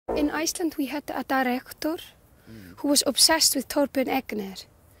In Iceland we had a director who was obsessed with Torbjörn Egner.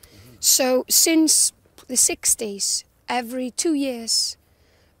 So since the 60s, every 2 years,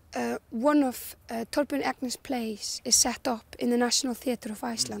 one of Torbjörn Egner's plays is set up in the National Theatre of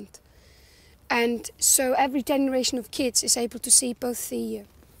Iceland. And so every generation of kids is able to see both the,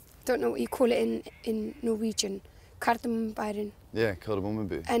 don't know what you call it in Norwegian, Kardemommebærin. Yeah,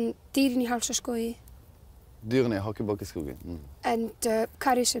 Kardemommeby. And Dýrin í Hálsaskógi. Dyrene i Hakkebakkeskogen. And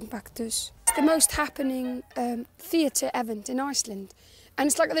Karius and Baktus. It's the most happening theatre event in Iceland. And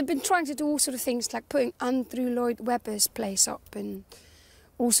it's like they've been trying to do all sort of things, like putting Andrew Lloyd Webber's plays up and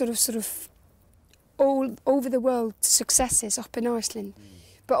all sort of all over the world successes up in Iceland.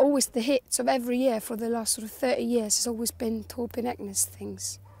 But always the hits of every year for the last sort of 30 years has always been Torbjörn Egner's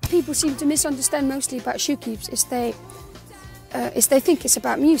things. People seem to misunderstand mostly about Sjúkrahús is they think it's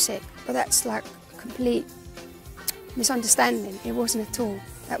about music, but that's like a complete misunderstanding. It wasn't at all.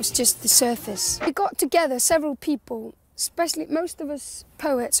 That was just the surface. We got together several people, especially most of us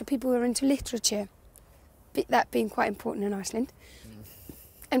poets or people who are into literature, that being quite important in Iceland,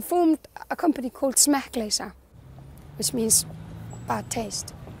 and formed a company called Smekkleysa, which means bad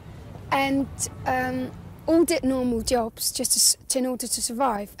taste. And all did normal jobs just in order to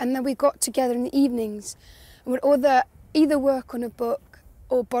survive. And then we got together in the evenings and would either work on a book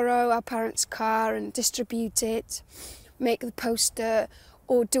or borrow our parents' car and distribute it, make the poster,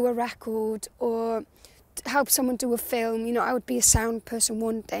 or do a record, or help someone do a film. You know, I would be a sound person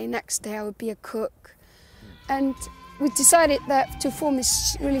one day, next day I would be a cook. And we decided that to form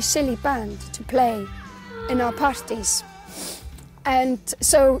this really silly band to play in our parties. And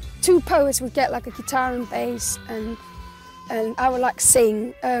so 2 poets would get like a guitar and bass, and I would like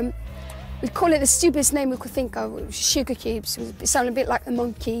sing. We'd call it the stupidest name we could think of, Sjúkrahús. It sounded a bit like the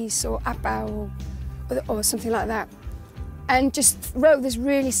Monkeys or ABBA or something like that. And just wrote these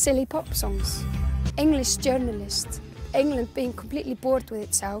really silly pop songs. English journalist, England being completely bored with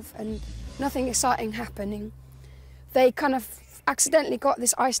itself and nothing exciting happening, they kind of accidentally got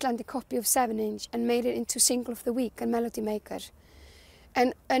this Icelandic copy of 7-inch and made it into Single of the Week and Melody Maker.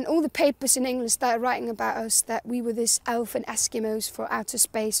 And all the papers in England started writing about us, that we were this elfin Eskimos for outer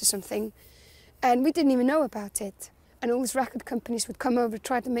space or something. And we didn't even know about it. And all these record companies would come over and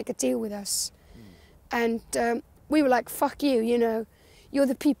try to make a deal with us. And we were like, fuck you, you know. You're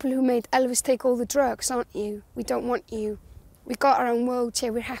the people who made Elvis take all the drugs, aren't you? We don't want you. We got our own world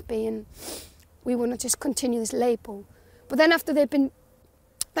here, we're happy, and we want to just continue this label. But then after they've been,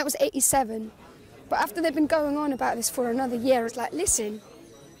 that was 87, but after they've been going on about this for another year, it's like, listen,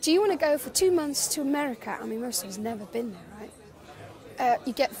 do you want to go for 2 months to America? I mean, most of us never been there, right?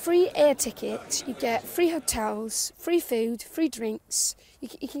 You get free air tickets, you get free hotels, free food, free drinks.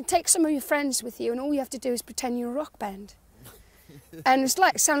 You can take some of your friends with you, and all you have to do is pretend you're a rock band. And it's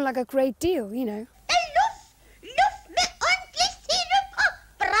like, sounded like a great deal, you know.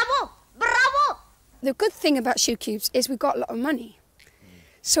 The good thing about Sjúkrahús is we got a lot of money.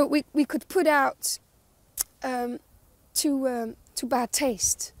 So we could put out to bad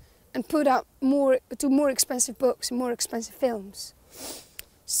taste and put out do more expensive books and more expensive films.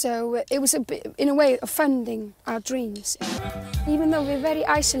 So it was a bit, in a way, of funding our dreams. Even though we're very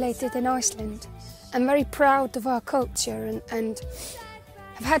isolated in Iceland and very proud of our culture and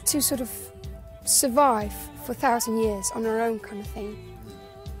have had to sort of survive for 1,000 years on our own kind of thing,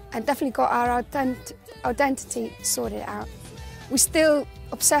 and definitely got our identity sorted out, we're still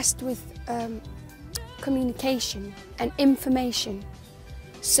obsessed with communication and information.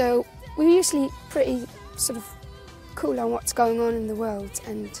 So we're usually pretty sort of cool on what's going on in the world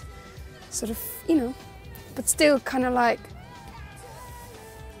and sort of, you know, but still kind of like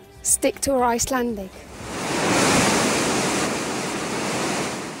stick to our Icelandic.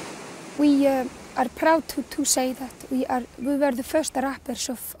 We are proud to say that we were the first rappers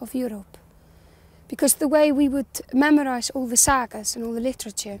of Europe, because the way we would memorize all the sagas and all the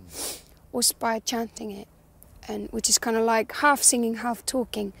literature was by chanting it, and which is kind of like half singing, half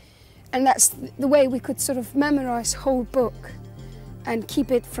talking, and that's the way we could sort of memorize whole book and keep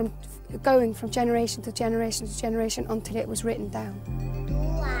it from going from generation to generation to generation until it was written down.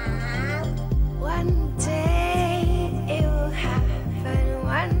 One day it will happen,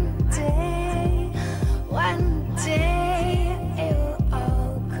 one day it will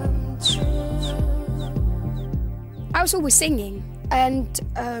all come true. I was always singing, and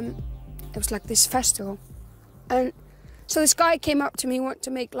it was like this festival, and so this guy came up to me, wanted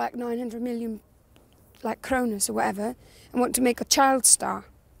to make like 900 million like kronas or whatever, and wanted to make a child star.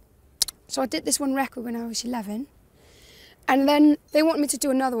 So I did this one record when I was 11, and then they wanted me to do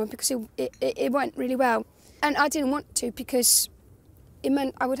another one because it went really well. And I didn't want to, because it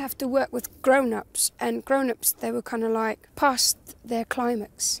meant I would have to work with grown-ups, and grown-ups, they were kind of like past their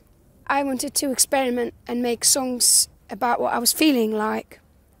climax. I wanted to experiment and make songs about what I was feeling like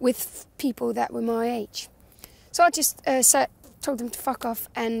with people that were my age. So I just told them to fuck off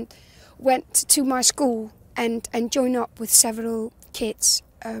and went to my school and joined up with several kids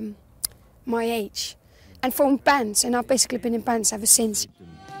my age and formed bands, and I've basically been in bands ever since.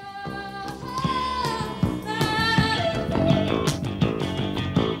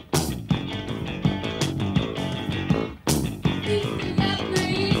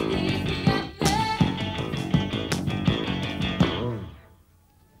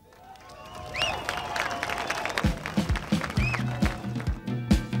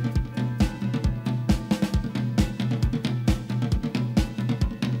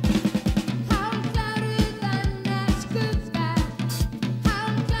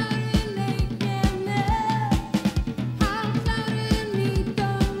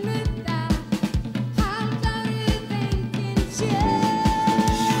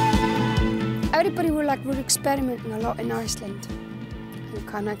 Everybody were experimenting a lot in Iceland. You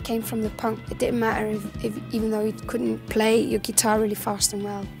kind of came from the punk. It didn't matter if even though you couldn't play your guitar really fast and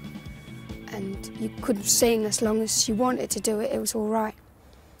well, and you couldn't sing as long as you wanted to do it, it was all right.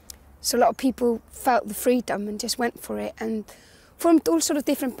 So a lot of people felt the freedom and just went for it and formed all sort of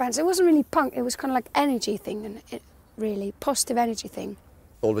different bands. It wasn't really punk, it was kind of like energy thing, and really positive energy thing.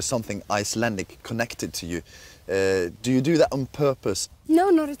 Always something Icelandic connected to you. Do you do that on purpose? No,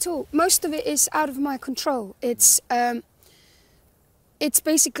 not at all. Most of it is out of my control. It's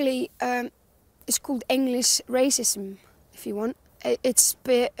basically, it's called English racism, if you want.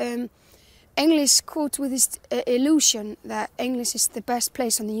 English caught with this illusion that English is the best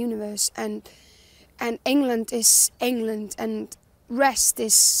place on the universe, and England is England, and rest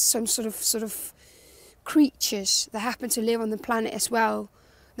is some sort of creatures that happen to live on the planet as well.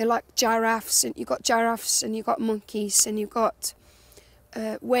 They're like giraffes, and you got monkeys, and you got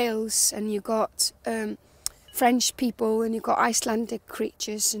whales, and you got French people, and you got Icelandic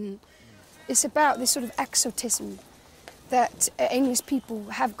creatures, and it's about this sort of exotism that English people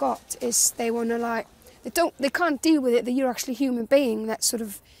have got. Is they want to they can't deal with it that you're actually a human being that sort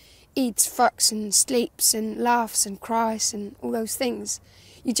of eats, fucks, and sleeps, and laughs, and cries, and all those things.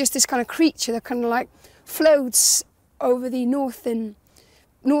 You're just this kind of creature that kind of like floats over the North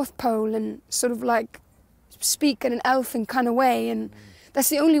Pole and sort of like speak in an elfin kind of way, and that's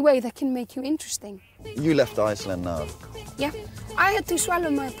the only way that can make you interesting. You left Iceland now. Yeah, I had to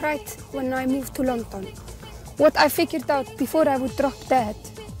swallow my pride when I moved to London. What I figured out before I would drop dead,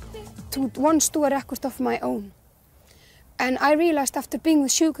 to once do a record of my own. And I realized after being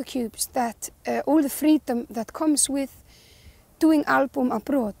with Sugar Cubes that all the freedom that comes with doing album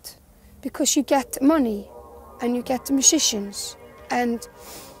abroad, because you get money and you get musicians and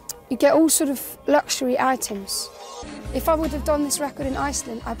you get all sort of luxury items. If I would have done this record in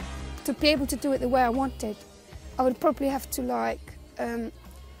Iceland, to be able to do it the way I wanted, I would probably have to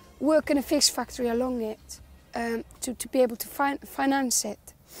work in a fish factory along it to be able to finance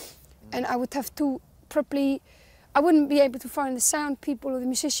it. And I would have to I wouldn't be able to find the sound people or the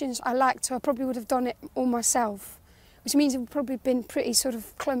musicians I liked, so I probably would have done it all myself, which means it would probably have been pretty sort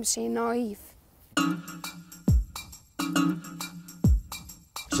of clumsy and naive.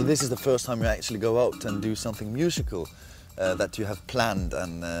 So this is the first time you actually go out and do something musical that you have planned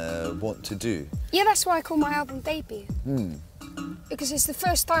and want to do? Yeah, that's why I call my album Debut. Because it's the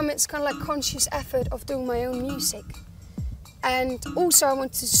first time it's kind of like conscious effort of doing my own music. And also I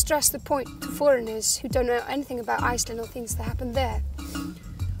want to stress the point to foreigners who don't know anything about Iceland or things that happen there,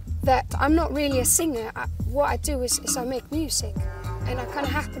 that I'm not really a singer. What I do is I make music, and I kind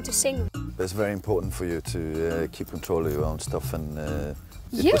of happen to sing. But it's very important for you to keep control of your own stuff, and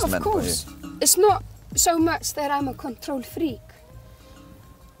yeah, of course. It's not so much that I'm a control freak.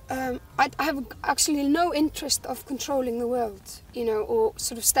 I have actually no interest of controlling the world, you know, or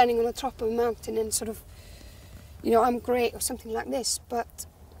sort of standing on the top of a mountain and sort of, you know, I'm great or something like this. But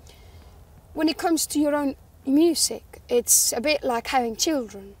when it comes to your own music, it's a bit like having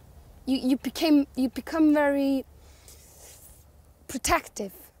children. You become very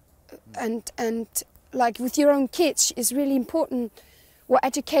protective, and like with your own kids, it's really important what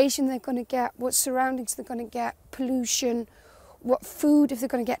education they're going to get, what surroundings they're going to get, pollution, what food, if they're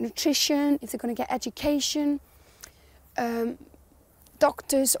going to get nutrition, if they're going to get education,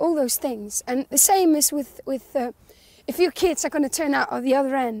 doctors, all those things. And the same is with if your kids are going to turn out at the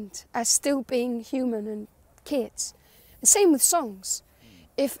other end as still being human and kids. The same with songs.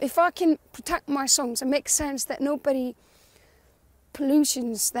 If I can protect my songs and make sense that nobody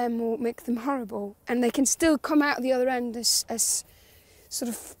pollutions them or make them horrible, and they can still come out the other end as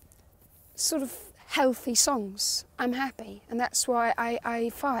sort of healthy songs, I'm happy, and that's why I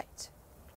fight.